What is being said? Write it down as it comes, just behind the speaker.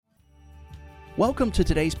Welcome to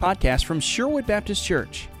today's podcast from Sherwood Baptist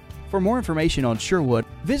Church. For more information on Sherwood,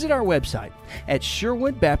 visit our website at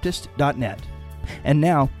sherwoodbaptist.net. And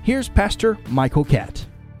now, here's Pastor Michael Catt.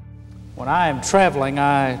 When I am traveling,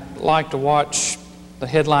 I like to watch the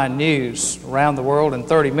headline news around the world in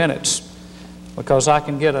 30 minutes because I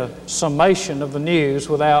can get a summation of the news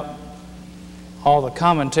without all the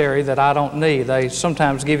commentary that I don't need. They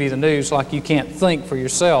sometimes give you the news like you can't think for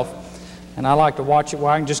yourself. And I like to watch it where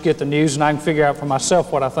I can just get the news and I can figure out for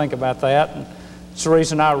myself what I think about that. And it's the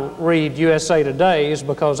reason I read USA Today is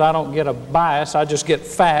because I don't get a bias. I just get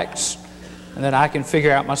facts, and then I can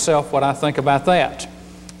figure out myself what I think about that.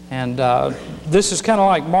 And this is kind of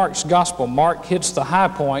like Mark's gospel. Mark hits the high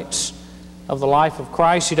points of the life of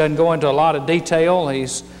Christ. He doesn't go into a lot of detail.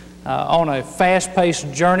 He's on a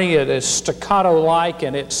fast-paced journey. It is staccato-like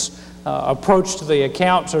in its approach to the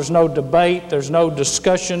accounts. There's no debate. There's no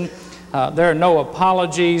discussion. There are no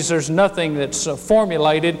apologies. There's nothing that's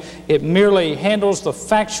formulated. It merely handles the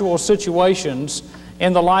factual situations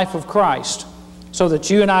in the life of Christ so that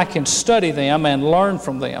you and I can study them and learn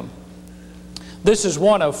from them. This is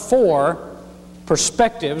one of 4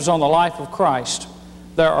 perspectives on the life of Christ.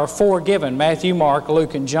 There are 4 given: Matthew, Mark,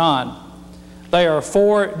 Luke, and John. They are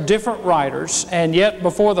 4 different writers, and yet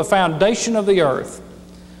before the foundation of the earth,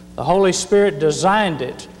 the Holy Spirit designed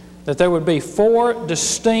it that there would be 4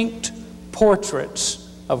 distinct portraits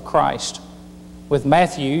of Christ. With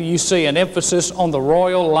Matthew, you see an emphasis on the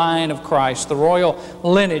royal line of Christ, the royal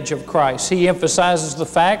lineage of Christ. He emphasizes the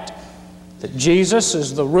fact that Jesus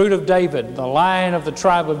is the root of David, the Lion of the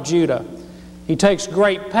tribe of Judah. He takes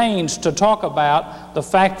great pains to talk about the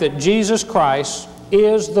fact that Jesus Christ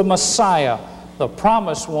is the Messiah, the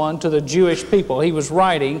promised one to the Jewish people. He was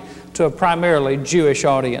writing to a primarily Jewish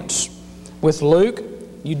audience. With Luke,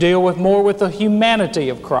 you deal more with the humanity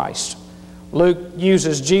of Christ. Luke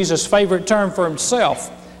uses Jesus' favorite term for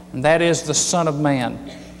himself, and that is the Son of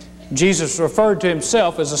Man. Jesus referred to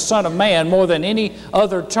himself as the Son of Man more than any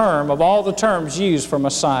other term of all the terms used for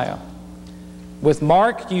Messiah. With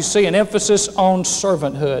Mark, you see an emphasis on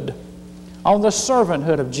servanthood, on the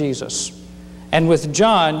servanthood of Jesus. And with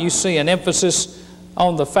John, you see an emphasis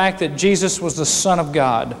on the fact that Jesus was the Son of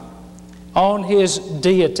God, on His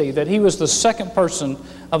deity, that He was the second person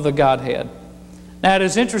of the Godhead. Now, it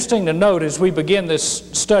is interesting to note as we begin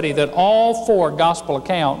this study that all 4 gospel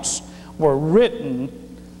accounts were written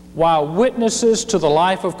while witnesses to the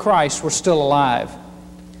life of Christ were still alive.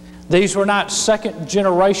 These were not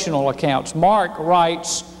second-generational accounts. Mark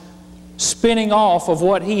writes spinning off of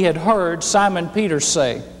what he had heard Simon Peter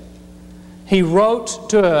say. He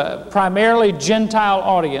wrote to a primarily Gentile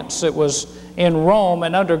audience that was in Rome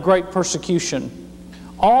and under great persecution.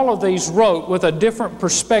 All of these wrote with a different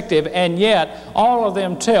perspective, and yet all of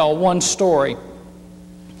them tell one story.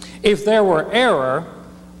 If there were error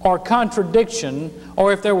or contradiction,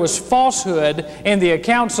 or if there was falsehood in the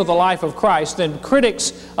accounts of the life of Christ, then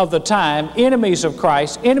critics of the time, enemies of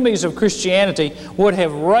Christ, enemies of Christianity, would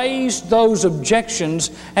have raised those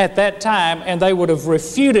objections at that time, and they would have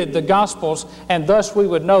refuted the Gospels, and thus we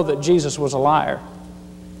would know that Jesus was a liar.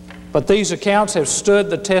 But these accounts have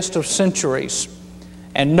stood the test of centuries.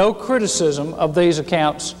 And no criticism of these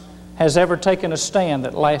accounts has ever taken a stand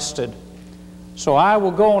that lasted. So I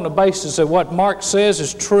will go on the basis that what Mark says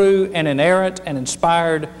is true and inerrant and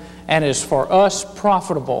inspired and is for us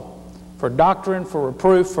profitable for doctrine, for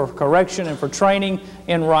reproof, for correction, and for training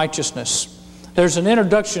in righteousness. There's an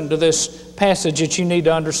introduction to this passage that you need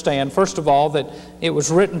to understand. First of all, that it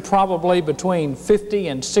was written probably between 50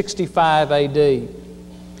 and 65 AD. It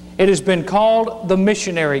has been called the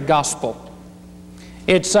missionary gospel.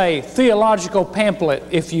 It's a theological pamphlet,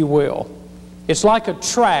 if you will. It's like a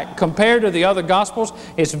tract. Compared to the other Gospels,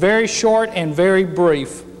 it's very short and very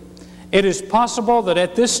brief. It is possible that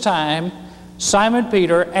at this time, Simon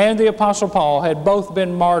Peter and the Apostle Paul had both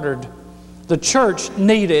been martyred. The church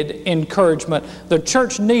needed encouragement. The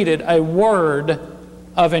church needed a word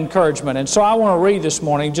of encouragement. And so I want to read this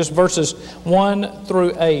morning just verses 1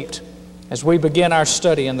 through 8 as we begin our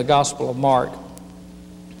study in the Gospel of Mark.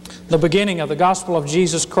 The beginning of the gospel of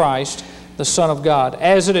Jesus Christ, the Son of God.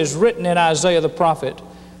 As it is written in Isaiah the prophet,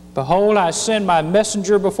 "Behold, I send my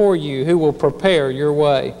messenger before you who will prepare your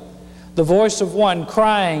way. The voice of one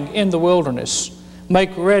crying in the wilderness,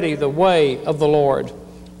 make ready the way of the Lord.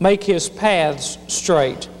 Make His paths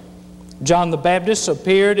straight." John the Baptist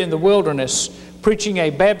appeared in the wilderness, preaching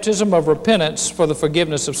a baptism of repentance for the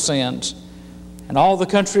forgiveness of sins. And all the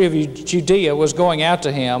country of Judea was going out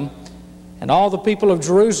to him, and all the people of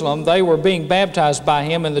Jerusalem, they were being baptized by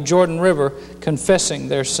him in the Jordan River, confessing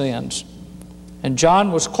their sins. And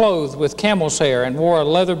John was clothed with camel's hair and wore a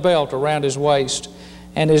leather belt around his waist,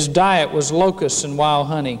 and his diet was locusts and wild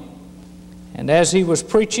honey. And as he was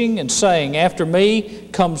preaching and saying, "After me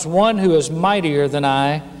comes one who is mightier than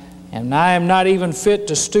I, and I am not even fit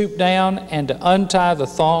to stoop down and to untie the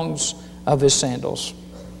thongs of his sandals.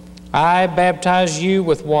 I baptize you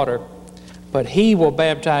with water, but he will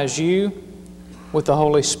baptize you with the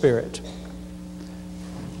Holy Spirit."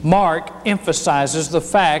 Mark emphasizes the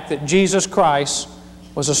fact that Jesus Christ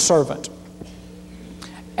was a servant,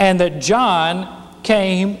 and that John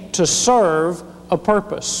came to serve a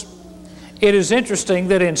purpose. It is interesting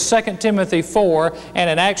that in 2 Timothy 4 and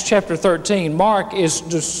in Acts chapter 13, Mark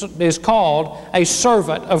is called a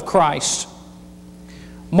servant of Christ.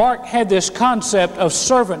 Mark had this concept of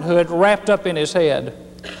servanthood wrapped up in his head.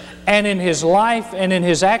 And in his life and in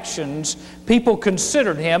his actions, people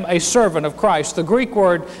considered him a servant of Christ. The Greek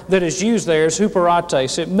word that is used there is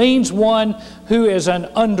huperetes. It means one who is an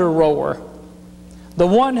under-rower. The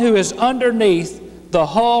one who is underneath the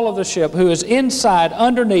hull of the ship, who is inside,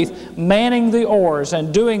 underneath, manning the oars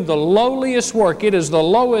and doing the lowliest work. It is the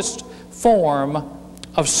lowest form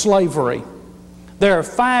of slavery. There are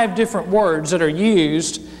 5 different words that are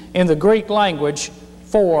used in the Greek language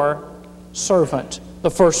for servant.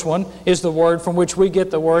 The first one is the word from which we get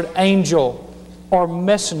the word angel or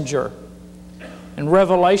messenger. In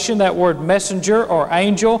Revelation, that word messenger or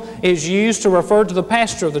angel is used to refer to the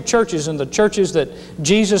pastor of the churches and the churches that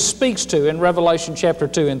Jesus speaks to in Revelation chapter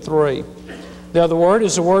 2 and 3. The other word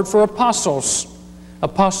is the word for apostles.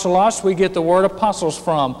 Apostolos, we get the word apostles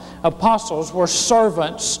from. Apostles were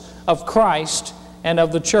servants of Christ and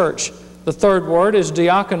of the church. The third word is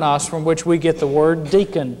diakonos, from which we get the word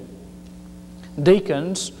deacon.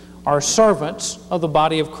 Deacons are servants of the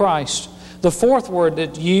body of Christ. The fourth word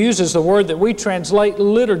that's used is the word that we translate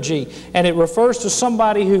liturgy, and it refers to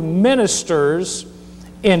somebody who ministers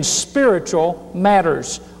in spiritual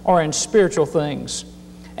matters or in spiritual things.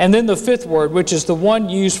 And then the fifth word, which is the one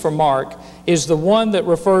used for Mark, is the one that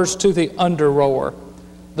refers to the under-rower,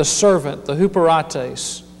 the servant, the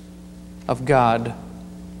huperetes of God.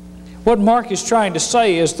 What Mark is trying to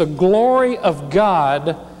say is the glory of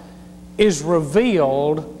God is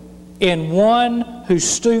revealed in one who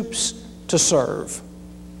stoops to serve.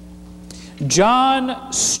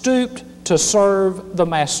 John stooped to serve the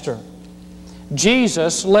Master.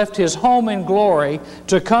 Jesus left His home in glory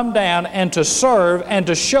to come down and to serve and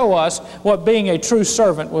to show us what being a true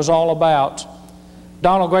servant was all about.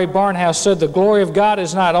 Donald Gray Barnhouse said, "The glory of God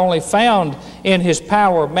is not only found in His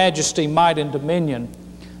power, majesty, might, and dominion.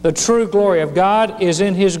 The true glory of God is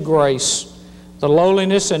in His grace. The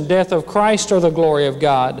lowliness and death of Christ are the glory of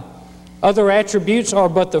God. Other attributes are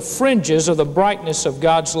but the fringes of the brightness of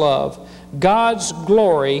God's love. God's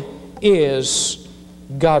glory is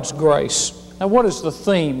God's grace." Now, what is the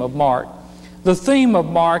theme of Mark? The theme of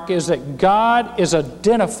Mark is that God is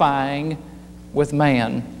identifying with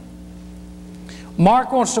man.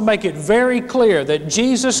 Mark wants to make it very clear that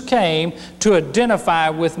Jesus came to identify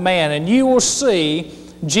with man, and you will see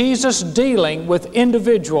Jesus dealing with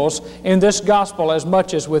individuals in this gospel as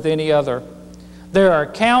much as with any other. There are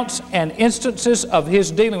accounts and instances of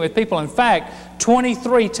His dealing with people. In fact,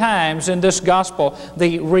 23 times in this gospel,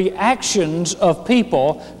 the reactions of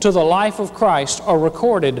people to the life of Christ are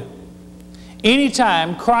recorded.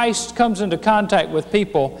 Anytime Christ comes into contact with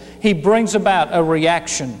people, He brings about a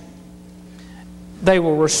reaction. They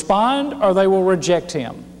will respond or they will reject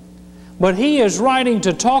Him. But He is writing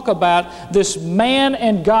to talk about this man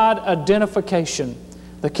and God identification.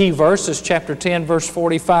 The key verse is chapter 10, verse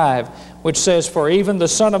 45, which says, "For even the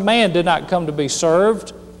Son of Man did not come to be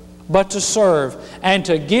served, but to serve, and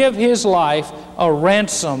to give His life a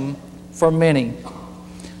ransom for many."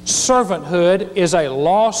 Servanthood is a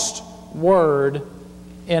lost word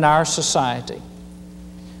in our society.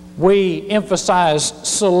 We emphasize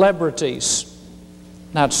celebrities,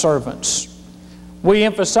 not servants. We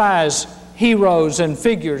emphasize heroes and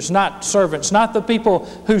figures, not servants, not the people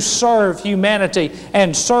who serve humanity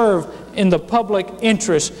and serve in the public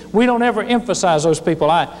interest. We don't ever emphasize those people.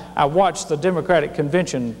 I watched the Democratic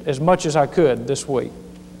convention as much as I could this week.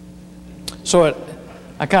 So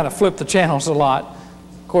I kind of flipped the channels a lot.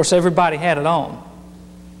 Of course, everybody had it on.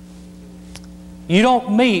 You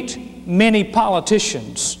don't meet many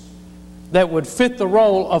politicians that would fit the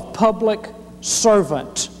role of public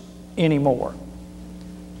servant anymore.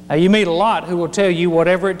 Now, you meet a lot who will tell you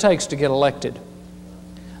whatever it takes to get elected.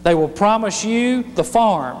 They will promise you the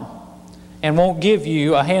farm and won't give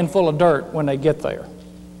you a handful of dirt when they get there.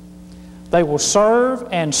 They will serve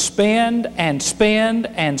and spend and spend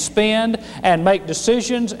and spend and make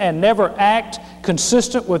decisions and never act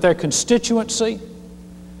consistent with their constituency,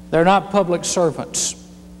 they're not public servants.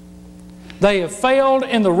 They have failed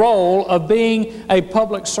in the role of being a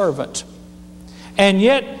public servant. And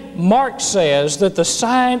yet, Mark says that the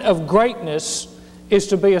sign of greatness is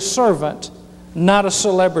to be a servant, not a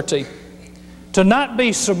celebrity. To not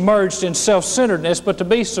be submerged in self-centeredness, but to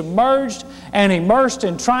be submerged and immersed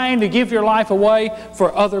in trying to give your life away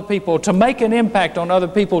for other people, to make an impact on other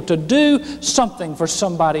people, to do something for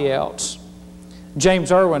somebody else.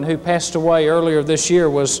 James Irwin, who passed away earlier this year,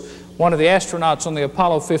 was one of the astronauts on the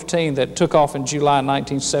Apollo 15 that took off in July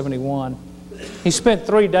 1971. He spent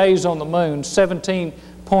 3 days on the moon.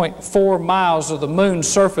 17.4 miles of the moon's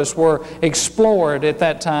surface were explored at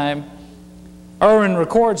that time. Irwin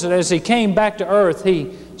records that as he came back to earth, he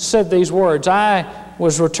said these words, "I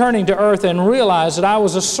was returning to earth and realized that I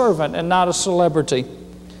was a servant and not a celebrity.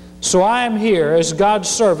 So I am here as God's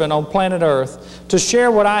servant on planet earth to share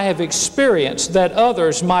what I have experienced that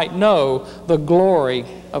others might know the glory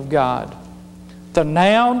of God." The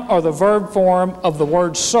noun or the verb form of the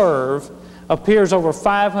word serve appears over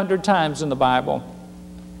 500 times in the Bible.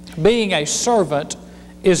 Being a servant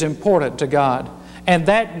is important to God. And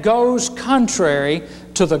that goes contrary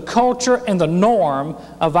to the culture and the norm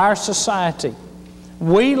of our society.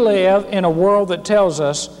 We live in a world that tells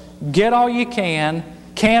us, get all you can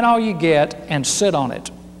all you get, and sit on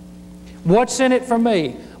it. What's in it for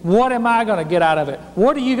me? What am I going to get out of it?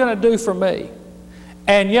 What are you going to do for me?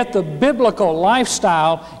 And yet the biblical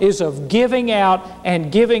lifestyle is of giving out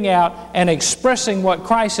and expressing what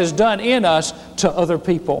Christ has done in us to other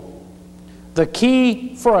people. The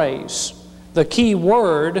key phrase, the key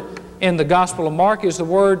word in the Gospel of Mark is the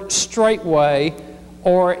word straightway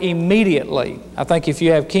or immediately. I think if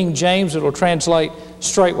you have King James, it will translate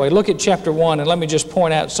straightway. Look at chapter 1 and let me just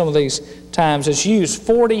point out some of these times. It's used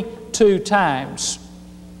 42 times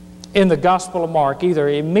in the Gospel of Mark, either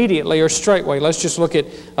immediately or straightway. Let's just look at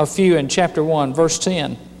a few in chapter 1, verse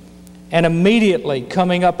 10. And immediately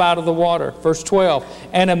coming up out of the water. Verse 12.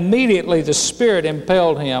 And immediately the Spirit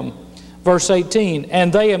impelled him. Verse 18.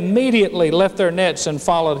 And they immediately left their nets and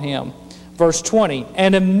followed him. Verse 20.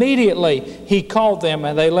 And immediately he called them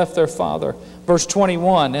and they left their father. Verse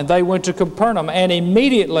 21. And they went to Capernaum, and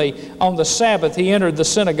immediately on the Sabbath he entered the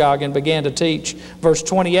synagogue and began to teach. Verse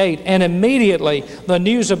 28. And immediately the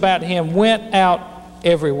news about him went out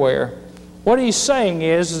everywhere. What he's saying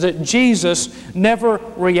is that Jesus never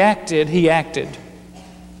reacted, he acted.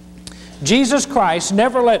 Jesus Christ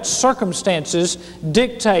never let circumstances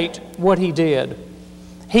dictate what he did.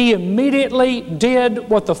 He immediately did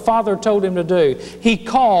what the Father told him to do. He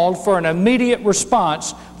called for an immediate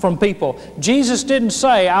response from people. Jesus didn't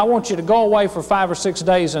say, I want you to go away for 5 or 6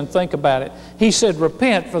 days and think about it. He said,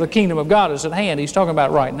 repent, for the kingdom of God is at hand. He's talking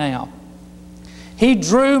about right now. He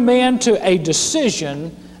drew men to a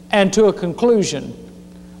decision and to a conclusion.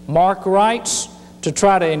 Mark writes to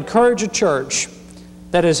try to encourage a church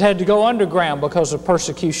that has had to go underground because of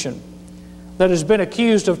persecution, that has been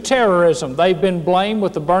accused of terrorism. They've been blamed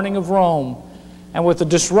with the burning of Rome and with the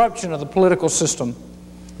disruption of the political system.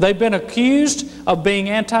 They've been accused of being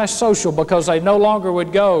antisocial because they no longer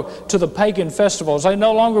would go to the pagan festivals. They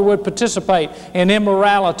no longer would participate in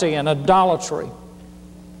immorality and idolatry.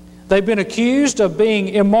 They've been accused of being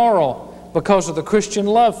immoral because of the Christian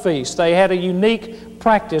love feast. They had a unique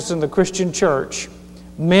practice in the Christian church.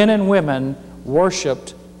 Men and women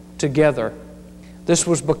worshiped together. This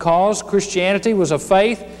was because Christianity was a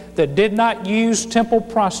faith that did not use temple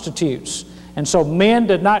prostitutes. And so men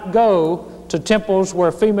did not go to temples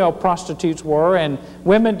where female prostitutes were, and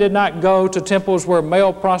women did not go to temples where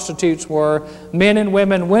male prostitutes were. Men and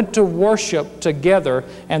women went to worship together,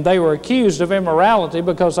 and they were accused of immorality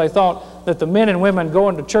because they thought that the men and women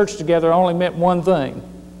going to church together only meant one thing,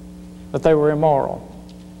 that they were immoral.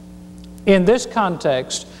 In this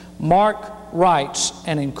context, Mark writes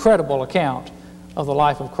an incredible account of the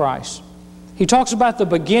life of Christ. He talks about the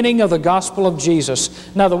beginning of the gospel of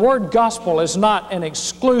Jesus. Now, the word gospel is not an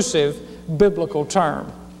exclusive biblical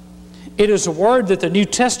term. It is a word that the New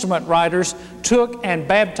Testament writers took and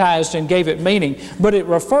baptized and gave it meaning, but it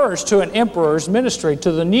refers to an emperor's ministry,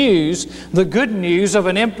 to the news, the good news of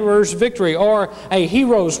an emperor's victory or a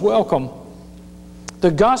hero's welcome.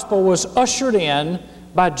 The gospel was ushered in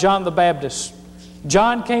by John the Baptist.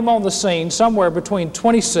 John came on the scene somewhere between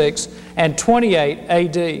 26 and 28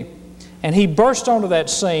 A.D. And he burst onto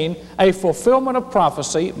that scene, a fulfillment of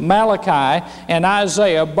prophecy. Malachi and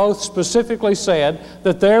Isaiah both specifically said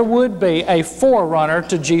that there would be a forerunner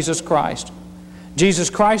to Jesus Christ.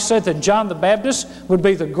 Jesus Christ said that John the Baptist would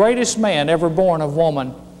be the greatest man ever born of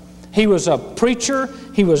woman. He was a preacher.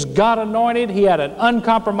 He was God anointed. He had an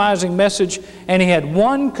uncompromising message, and he had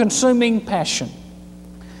one consuming passion.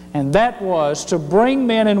 And that was to bring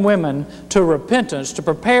men and women to repentance, to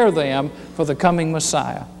prepare them for the coming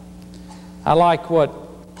Messiah. I like what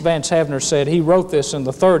Vance Havner said. He wrote this in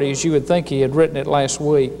the 30s. You would think he had written it last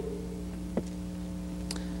week.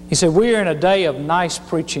 He said, "We are in a day of nice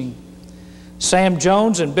preaching. Sam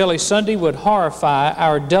Jones and Billy Sunday would horrify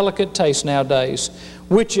our delicate taste nowadays,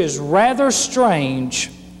 which is rather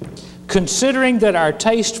strange considering that our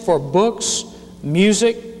taste for books,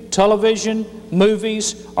 music, television,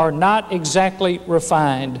 movies are not exactly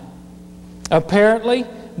refined. Apparently,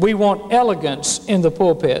 we want elegance in the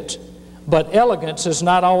pulpit, but elegance has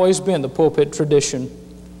not always been the pulpit tradition.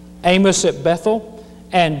 Amos at Bethel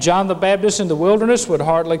and John the Baptist in the wilderness would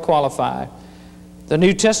hardly qualify. The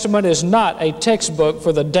New Testament is not a textbook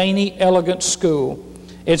for the dainty, elegant school.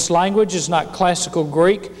 Its language is not classical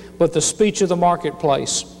Greek, but the speech of the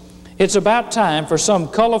marketplace. It's about time for some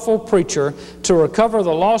colorful preacher to recover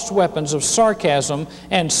the lost weapons of sarcasm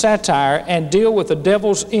and satire and deal with the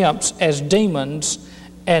devil's imps as demons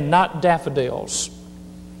and not daffodils."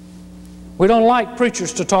 We don't like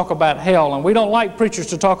preachers to talk about hell, and we don't like preachers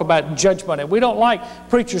to talk about judgment, and we don't like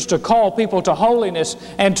preachers to call people to holiness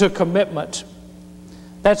and to commitment.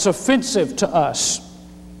 That's offensive to us.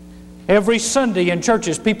 Every Sunday in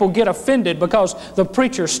churches, people get offended because the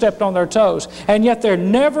preacher stepped on their toes, and yet they're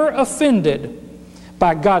never offended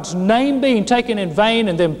by God's name being taken in vain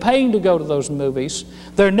and them paying to go to those movies.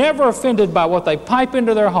 They're never offended by what they pipe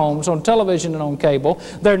into their homes on television and on cable.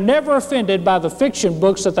 They're never offended by the fiction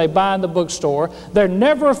books that they buy in the bookstore. They're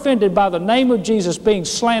never offended by the name of Jesus being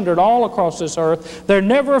slandered all across this earth. They're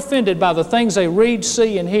never offended by the things they read,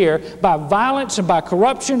 see, and hear, by violence and by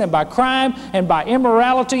corruption and by crime and by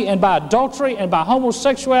immorality and by adultery and by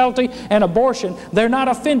homosexuality and abortion. They're not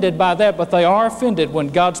offended by that, but they are offended when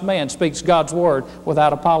God's man speaks God's word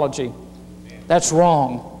without apology. That's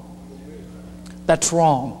wrong. That's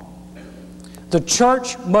wrong. The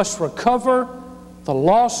church must recover the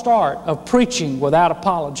lost art of preaching without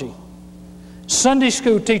apology. Sunday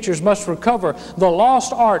school teachers must recover the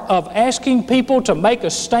lost art of asking people to make a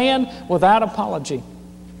stand without apology.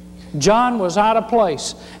 John was out of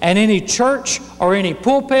place, and any church or any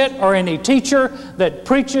pulpit or any teacher that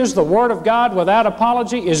preaches the Word of God without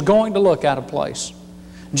apology is going to look out of place.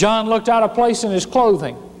 John looked out of place in his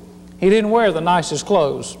clothing. He didn't wear the nicest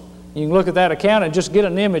clothes. You can look at that account and just get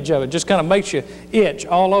an image of it. Just kind of makes you itch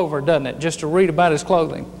all over, doesn't it, just to read about his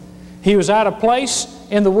clothing. He was out of place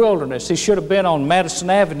in the wilderness. He should have been on Madison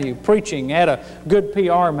Avenue preaching, had a good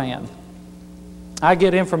PR man. I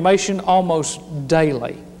get information almost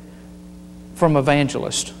daily from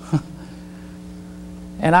evangelists.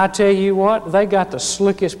 And I tell you what, they got the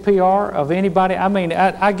slickest PR of anybody. I mean,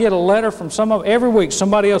 I get a letter from every week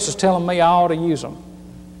somebody else is telling me I ought to use them.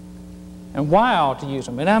 And why I ought to use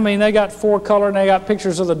them. And I mean, they got 4-color, and they got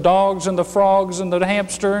pictures of the dogs and the frogs and the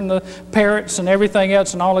hamster and the parrots and everything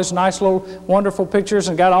else, and all these nice little wonderful pictures,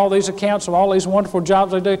 and got all these accounts of all these wonderful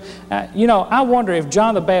jobs they do. I wonder if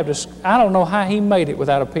John the Baptist, I don't know how he made it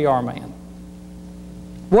without a PR man.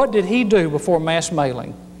 What did he do before mass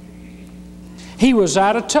mailing? He was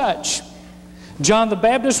out of touch. John the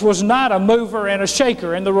Baptist was not a mover and a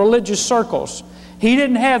shaker in the religious circles. He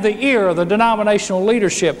didn't have the ear of the denominational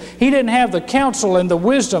leadership. He didn't have the counsel and the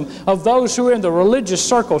wisdom of those who were in the religious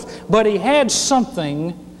circles. But he had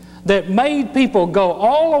something that made people go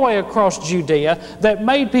all the way across Judea, that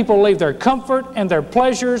made people leave their comfort and their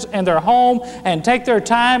pleasures and their home and take their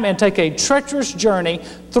time and take a treacherous journey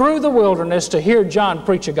through the wilderness to hear John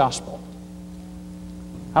preach a gospel.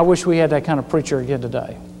 I wish we had that kind of preacher again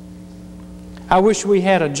today. I wish we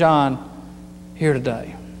had a John here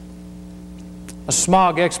today. A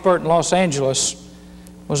smog expert in Los Angeles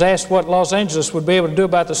was asked what Los Angeles would be able to do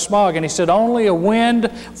about the smog, and he said, only a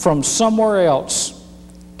wind from somewhere else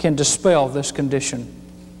can dispel this condition.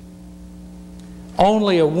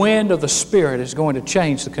 Only a wind of the Spirit is going to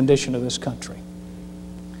change the condition of this country.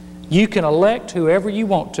 You can elect whoever you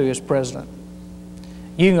want to as president.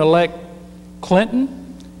 You can elect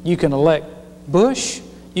Clinton, you can elect Bush,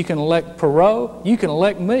 you can elect Perot, you can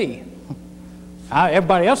elect me.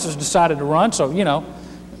 Everybody else has decided to run, so,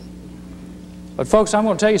 But folks, I'm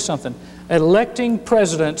going to tell you something. Electing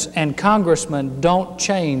presidents and congressmen don't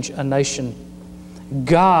change a nation.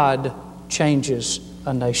 God changes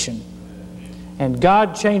a nation. And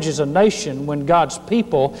God changes a nation when God's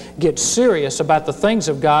people get serious about the things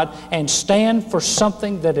of God and stand for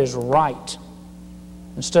something that is right,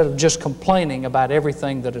 instead of just complaining about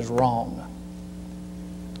everything that is wrong.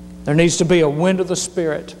 There needs to be a wind of the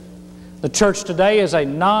Spirit. The church today is a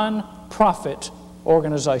non-profit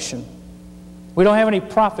organization. We don't have any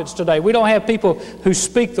prophets today. We don't have people who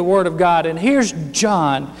speak the Word of God. And here's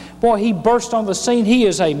John. Boy, he burst on the scene. He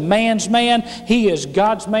is a man's man. He is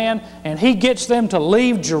God's man. And he gets them to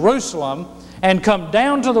leave Jerusalem and come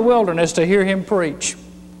down to the wilderness to hear him preach.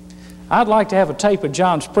 I'd like to have a tape of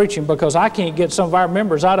John's preaching, because I can't get some of our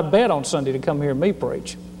members out of bed on Sunday to come hear me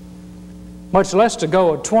preach, much less to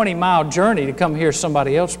go a 20-mile journey to come hear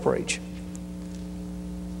somebody else preach.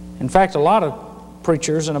 In fact, a lot of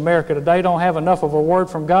preachers in America today don't have enough of a word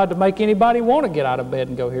from God to make anybody want to get out of bed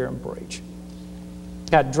and go hear him preach.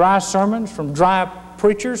 Got dry sermons from dry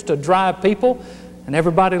preachers to dry people, and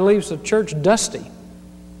everybody leaves the church dusty.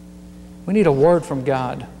 We need a word from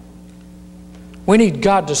God. We need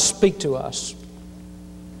God to speak to us.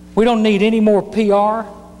 We don't need any more PR.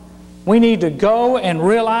 We need to go and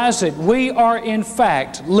realize that we are in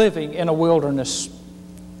fact living in a wilderness.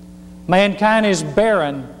 Mankind is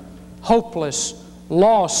barren, hopeless,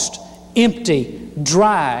 lost, empty,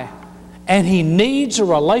 dry, and he needs a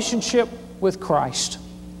relationship with Christ.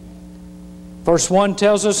 Verse 1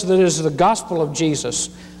 tells us that it is the gospel of Jesus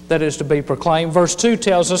that is to be proclaimed. Verse 2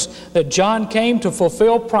 tells us that John came to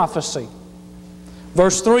fulfill prophecy.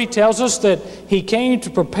 Verse 3 tells us that he came to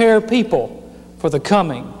prepare people for the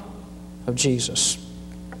coming of Jesus.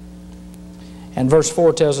 And verse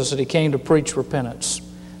 4 tells us that he came to preach repentance.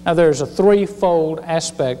 Now there's a threefold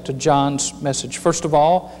aspect to John's message. First of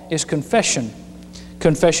all is confession.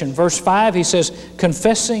 Confession. Verse 5, he says,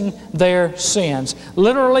 confessing their sins.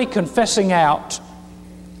 Literally confessing out.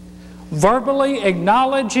 Verbally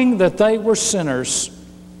acknowledging that they were sinners.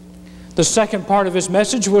 The second part of his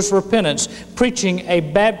message was repentance, preaching a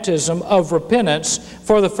baptism of repentance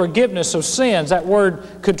for the forgiveness of sins. That word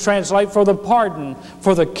could translate for the pardon,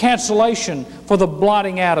 for the cancellation, for the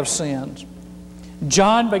blotting out of sins.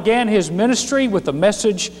 John began his ministry with the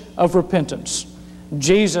message of repentance.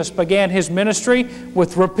 Jesus began his ministry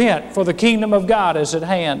with repent, for the kingdom of God is at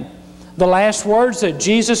hand. The last words that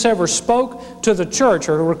Jesus ever spoke to the church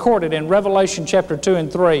are recorded in Revelation chapter 2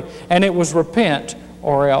 and 3, and it was repent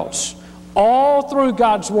or else. All through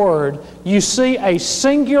God's Word, you see a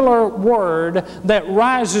singular word that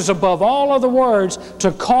rises above all other words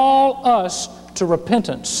to call us to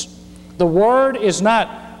repentance. The word is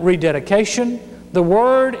not rededication. The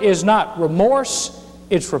word is not remorse.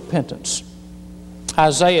 It's repentance.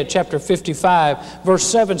 Isaiah chapter 55 verse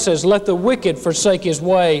 7 says, let the wicked forsake his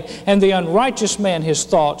way, and the unrighteous man his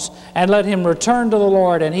thoughts, and let him return to the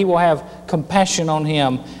Lord, and he will have compassion on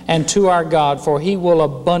him, and to our God, for he will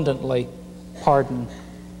abundantly pardon.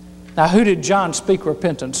 Now, who did John speak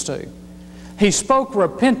repentance to? He spoke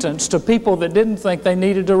repentance to people that didn't think they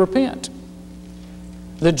needed to repent.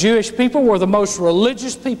 The Jewish people were the most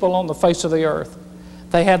religious people on the face of the earth.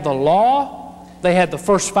 They had the law. They had the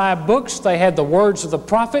first 5 books. They had the words of the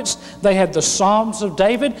prophets. They had the Psalms of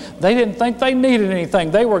David. They didn't think they needed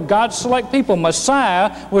anything. They were God's select people.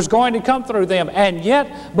 Messiah was going to come through them. And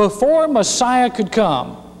yet, before Messiah could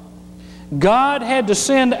come, God had to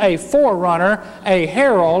send a forerunner, a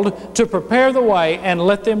herald, to prepare the way and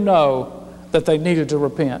let them know that they needed to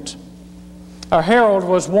repent. A herald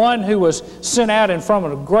was one who was sent out in front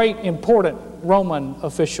of great important Roman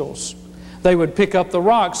officials. They would pick up the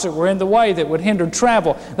rocks that were in the way that would hinder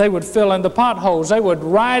travel. They would fill in the potholes. They would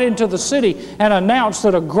ride into the city and announce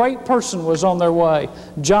that a great person was on their way.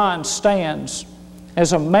 John stands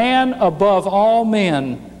as a man above all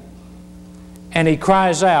men, and he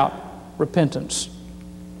cries out repentance.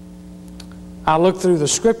 I look through the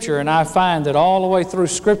Scripture and I find that all the way through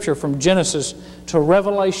Scripture from Genesis to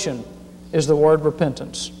Revelation is the word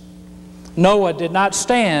repentance. Noah did not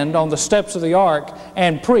stand on the steps of the ark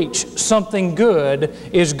and preach something good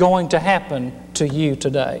is going to happen to you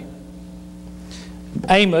today.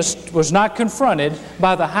 Amos was not confronted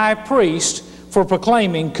by the high priest for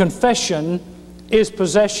proclaiming confession is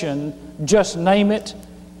possession, just name it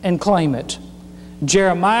and claim it.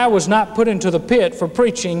 Jeremiah was not put into the pit for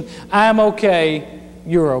preaching, I'm okay,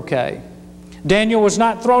 you're okay. Daniel was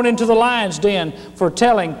not thrown into the lion's den for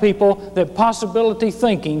telling people that possibility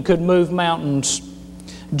thinking could move mountains.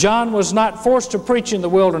 John was not forced to preach in the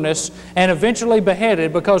wilderness and eventually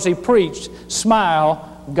beheaded because he preached,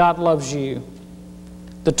 smile, God loves you.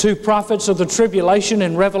 The 2 prophets of the tribulation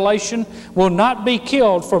in Revelation will not be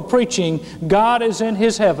killed for preaching, God is in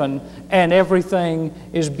His heaven and everything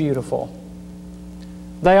is beautiful.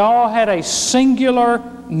 They all had a singular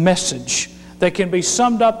message that can be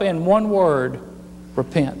summed up in one word,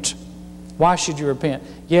 repent. Why should you repent?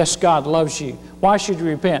 Yes, God loves you. Why should you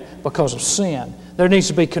repent? Because of sin. There needs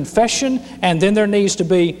to be confession, and then there needs to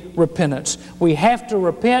be repentance. We have to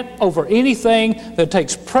repent over anything that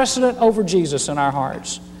takes precedent over Jesus in our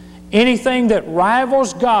hearts. Anything that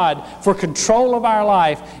rivals God for control of our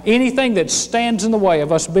life, anything that stands in the way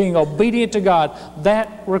of us being obedient to God,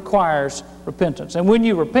 that requires repentance. And when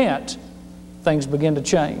you repent, things begin to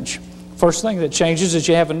change. First thing that changes is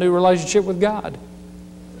you have a new relationship with God.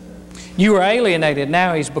 You were alienated,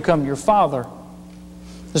 now He's become your Father.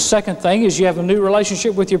 The second thing is you have a new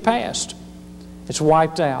relationship with your past. It's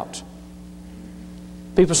wiped out.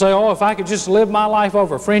 People say, oh, if I could just live my life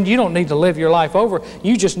over. Friend, you don't need to live your life over.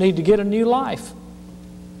 You just need to get a new life.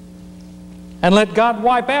 And let God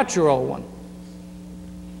wipe out your old one.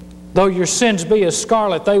 Though your sins be as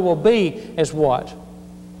scarlet, they will be as what?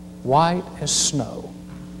 White as snow.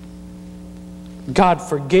 God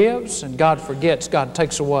forgives and God forgets. God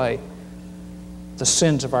takes away the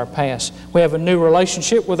sins of our past. We have a new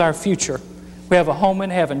relationship with our future. We have a home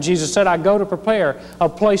in heaven. Jesus said, I go to prepare a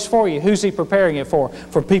place for you. Who's He preparing it for?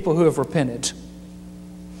 For people who have repented.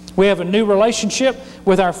 We have a new relationship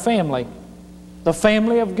with our family, the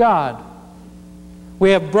family of God.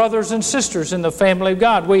 We have brothers and sisters in the family of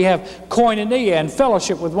God. We have koinonia and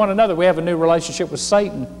fellowship with one another. We have a new relationship with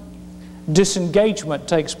Satan. Disengagement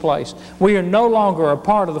takes place. We are no longer a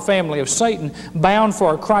part of the family of Satan, bound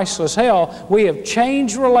for a Christless hell. We have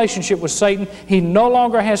changed relationship with Satan. He no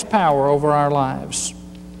longer has power over our lives.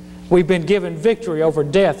 We've been given victory over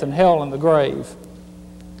death and hell and the grave.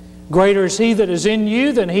 Greater is He that is in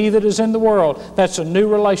you than he that is in the world. That's a new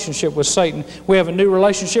relationship with Satan. We have a new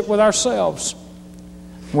relationship with ourselves.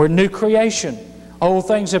 We're new creation. Old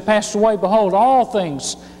things have passed away. Behold, all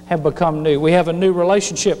things have become new. We have a new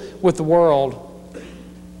relationship with the world.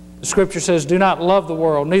 The Scripture says, do not love the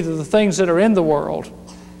world, neither the things that are in the world.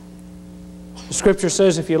 The Scripture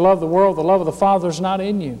says, if you love the world, the love of the Father is not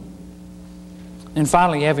in you. And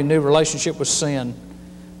finally, you have a new relationship with sin.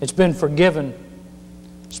 It's been forgiven.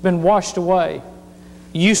 It's been washed away.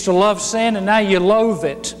 You used to love sin, and now you loathe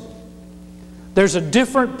it. There's a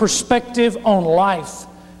different perspective on life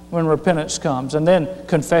when repentance comes. And then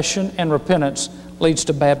confession and repentance leads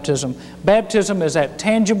to baptism. Baptism is that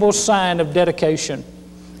tangible sign of dedication.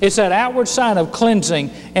 It's that outward sign of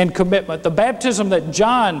cleansing and commitment. The baptism that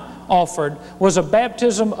John offered was a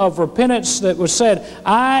baptism of repentance that was said,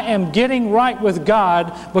 I am getting right with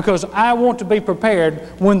God because I want to be prepared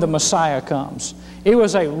when the Messiah comes. It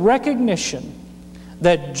was a recognition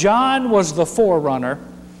that John was the forerunner.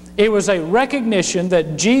 It was a recognition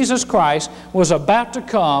that Jesus Christ was about to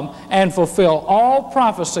come and fulfill all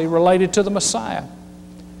prophecy related to the Messiah.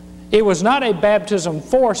 It was not a baptism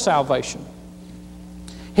for salvation.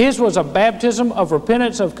 His was a baptism of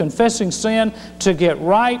repentance, of confessing sin, to get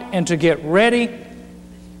right and to get ready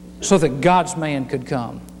so that God's man could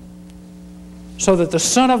come. So that the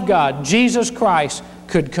Son of God, Jesus Christ,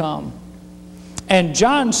 could come. And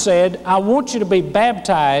John said, I want you to be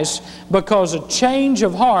baptized because a change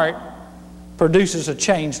of heart produces a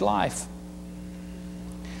changed life.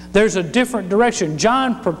 There's a different direction.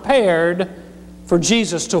 John prepared for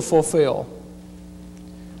Jesus to fulfill.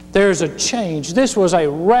 There's a change. This was a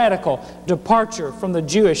radical departure from the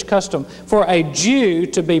Jewish custom for a Jew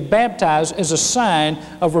to be baptized as a sign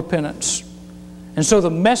of repentance. And so the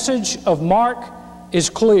message of Mark is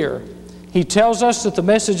clear. He tells us that the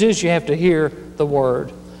message is you have to hear the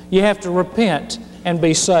Word. You have to repent and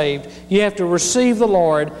be saved. You have to receive the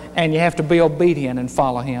Lord, and you have to be obedient and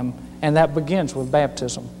follow Him. And that begins with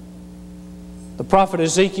baptism. The prophet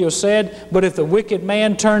Ezekiel said, but if the wicked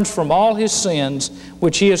man turns from all his sins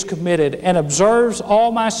which he has committed and observes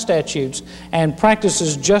all my statutes and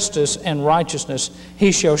practices justice and righteousness,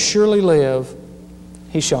 he shall surely live,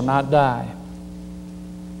 he shall not die.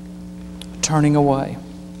 Turning away.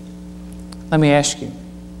 Let me ask you,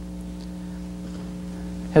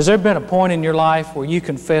 has there been a point in your life where you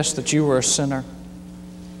confessed that you were a sinner?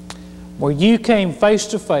 Where you came face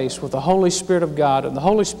to face with the Holy Spirit of God, and the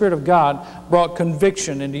Holy Spirit of God brought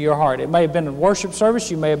conviction into your heart. It may have been a worship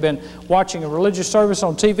service. You may have been watching a religious service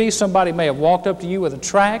on TV. Somebody may have walked up to you with a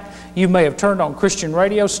tract. You may have turned on Christian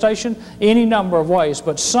radio station. Any number of ways.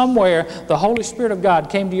 But somewhere the Holy Spirit of God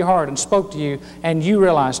came to your heart and spoke to you, and you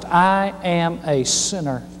realized, I am a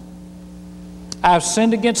sinner. I've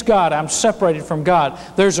sinned against God. I'm separated from God.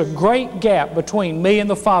 There's a great gap between me and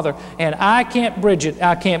the Father, and I can't bridge it.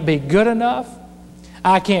 I can't be good enough.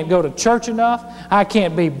 I can't go to church enough. I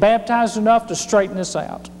can't be baptized enough to straighten this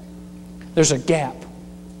out. There's a gap.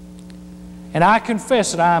 And I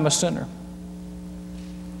confess that I am a sinner.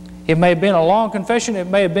 It may have been a long confession. It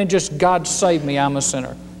may have been just, God save me, I'm a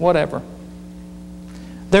sinner. Whatever.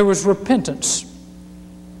 There was repentance.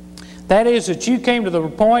 That is that you came to the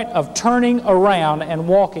point of turning around and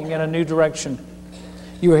walking in a new direction.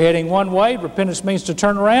 You were heading one way. Repentance means to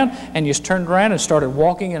turn around, and you turned around and started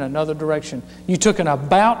walking in another direction. You took an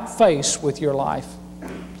about face with your life.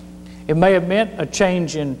 It may have meant a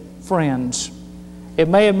change in friends. It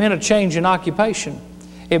may have meant a change in occupation.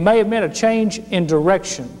 It may have meant a change in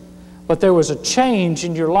direction. But there was a change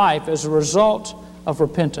in your life as a result of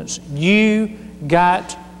repentance. You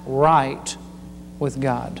got right with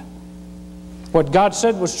God. What God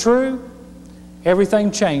said was true,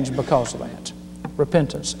 everything changed because of that.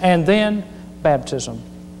 Repentance. And then baptism.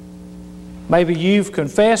 Maybe you've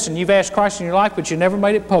confessed and you've asked Christ in your life, but you never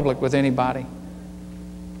made it public with anybody.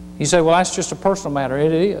 You say, well, that's just a personal matter.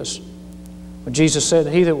 It is. But Jesus said,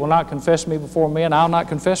 he that will not confess me before men, I'll not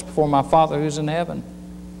confess before my Father who's in heaven.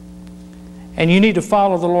 And you need to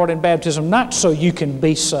follow the Lord in baptism, not so you can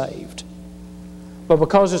be saved, but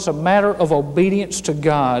because it's a matter of obedience to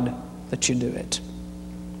God that you do it.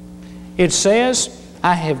 It says,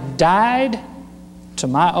 I have died to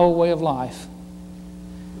my old way of life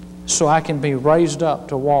so I can be raised up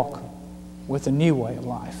to walk with a new way of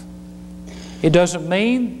life. It doesn't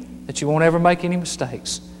mean that you won't ever make any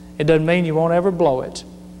mistakes. It doesn't mean you won't ever blow it.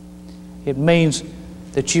 It means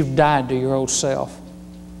that you've died to your old self.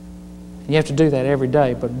 You have to do that every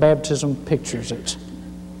day, but baptism pictures it.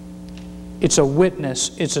 It's a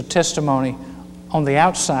witness, it's a testimony on the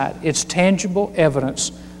outside. It's tangible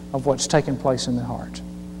evidence of what's taking place in the heart.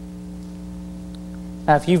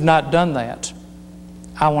 Now, if you've not done that,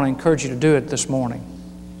 I want to encourage you to do it this morning.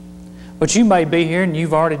 But you may be here and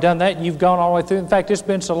you've already done that and you've gone all the way through. In fact, it's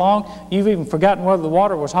been so long, you've even forgotten whether the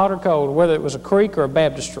water was hot or cold, or whether it was a creek or a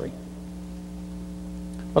baptistry.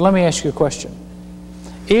 But let me ask you a question.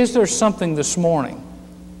 Is there something this morning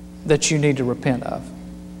that you need to repent of?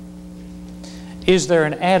 Is there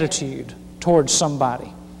an attitude towards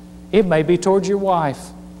somebody? It may be towards your wife.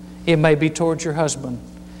 It may be towards your husband.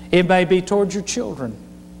 It may be towards your children.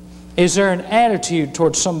 Is there an attitude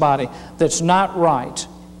towards somebody that's not right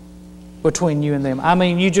between you and them? I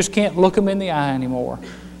mean, you just can't look them in the eye anymore.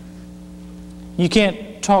 You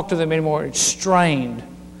can't talk to them anymore. It's strained.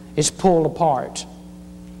 It's pulled apart.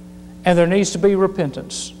 And there needs to be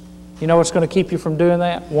repentance. You know what's going to keep you from doing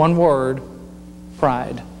that? One word: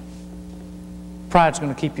 pride. Pride's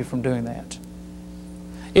going to keep you from doing that.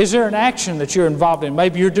 Is there an action that you're involved in?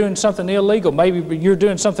 Maybe you're doing something illegal. Maybe you're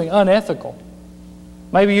doing something unethical.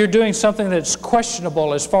 Maybe you're doing something that's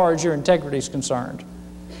questionable as far as your integrity is concerned.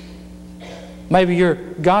 Maybe you're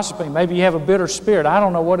gossiping. Maybe you have a bitter spirit. I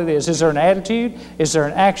don't know what it is. Is there an attitude? Is there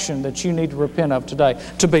an action that you need to repent of today?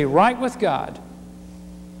 To be right with God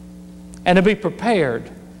and to be prepared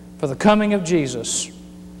for the coming of Jesus,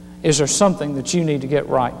 is there something that you need to get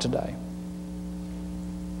right today?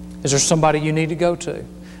 Is there somebody you need to go to?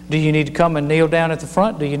 Do you need to come and kneel down at the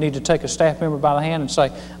front? Do you need to take a staff member by the hand and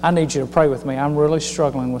say, I need you to pray with me. I'm really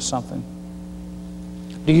struggling with something.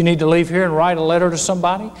 Do you need to leave here and write a letter to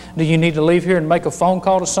somebody? Do you need to leave here and make a phone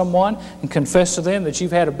call to someone and confess to them that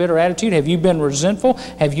you've had a bitter attitude? Have you been resentful?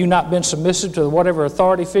 Have you not been submissive to whatever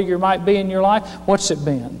authority figure might be in your life? What's it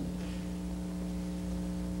been?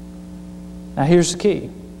 Now here's the key.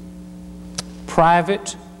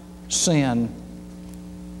 Private sin,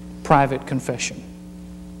 private confession.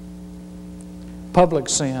 Public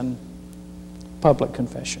sin, public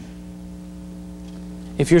confession.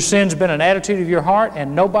 If your sin's been an attitude of your heart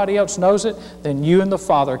and nobody else knows it, then you and the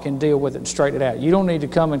Father can deal with it and straighten it out. You don't need to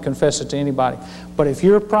come and confess it to anybody. But if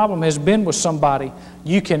your problem has been with somebody,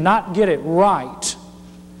 you cannot get it right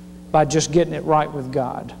by just getting it right with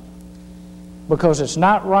God. Because it's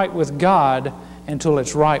not right with God until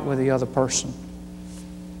it's right with the other person.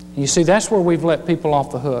 You see, that's where we've let people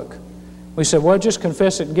off the hook. We said, well, just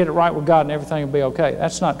confess it and get it right with God and everything will be okay.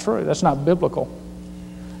 That's not true. That's not biblical.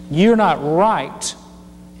 You're not right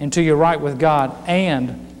until you're right with God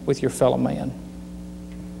and with your fellow man.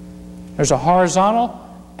 There's a horizontal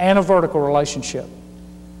and a vertical relationship.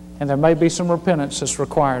 And there may be some repentance that's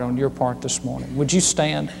required on your part this morning. Would you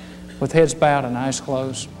stand with heads bowed and eyes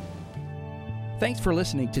closed? Thanks for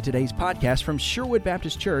listening to today's podcast from Sherwood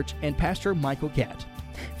Baptist Church and Pastor Michael Catt.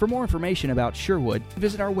 For more information about Sherwood,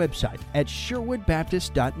 visit our website at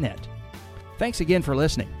sherwoodbaptist.net. Thanks again for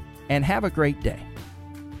listening, and have a great day.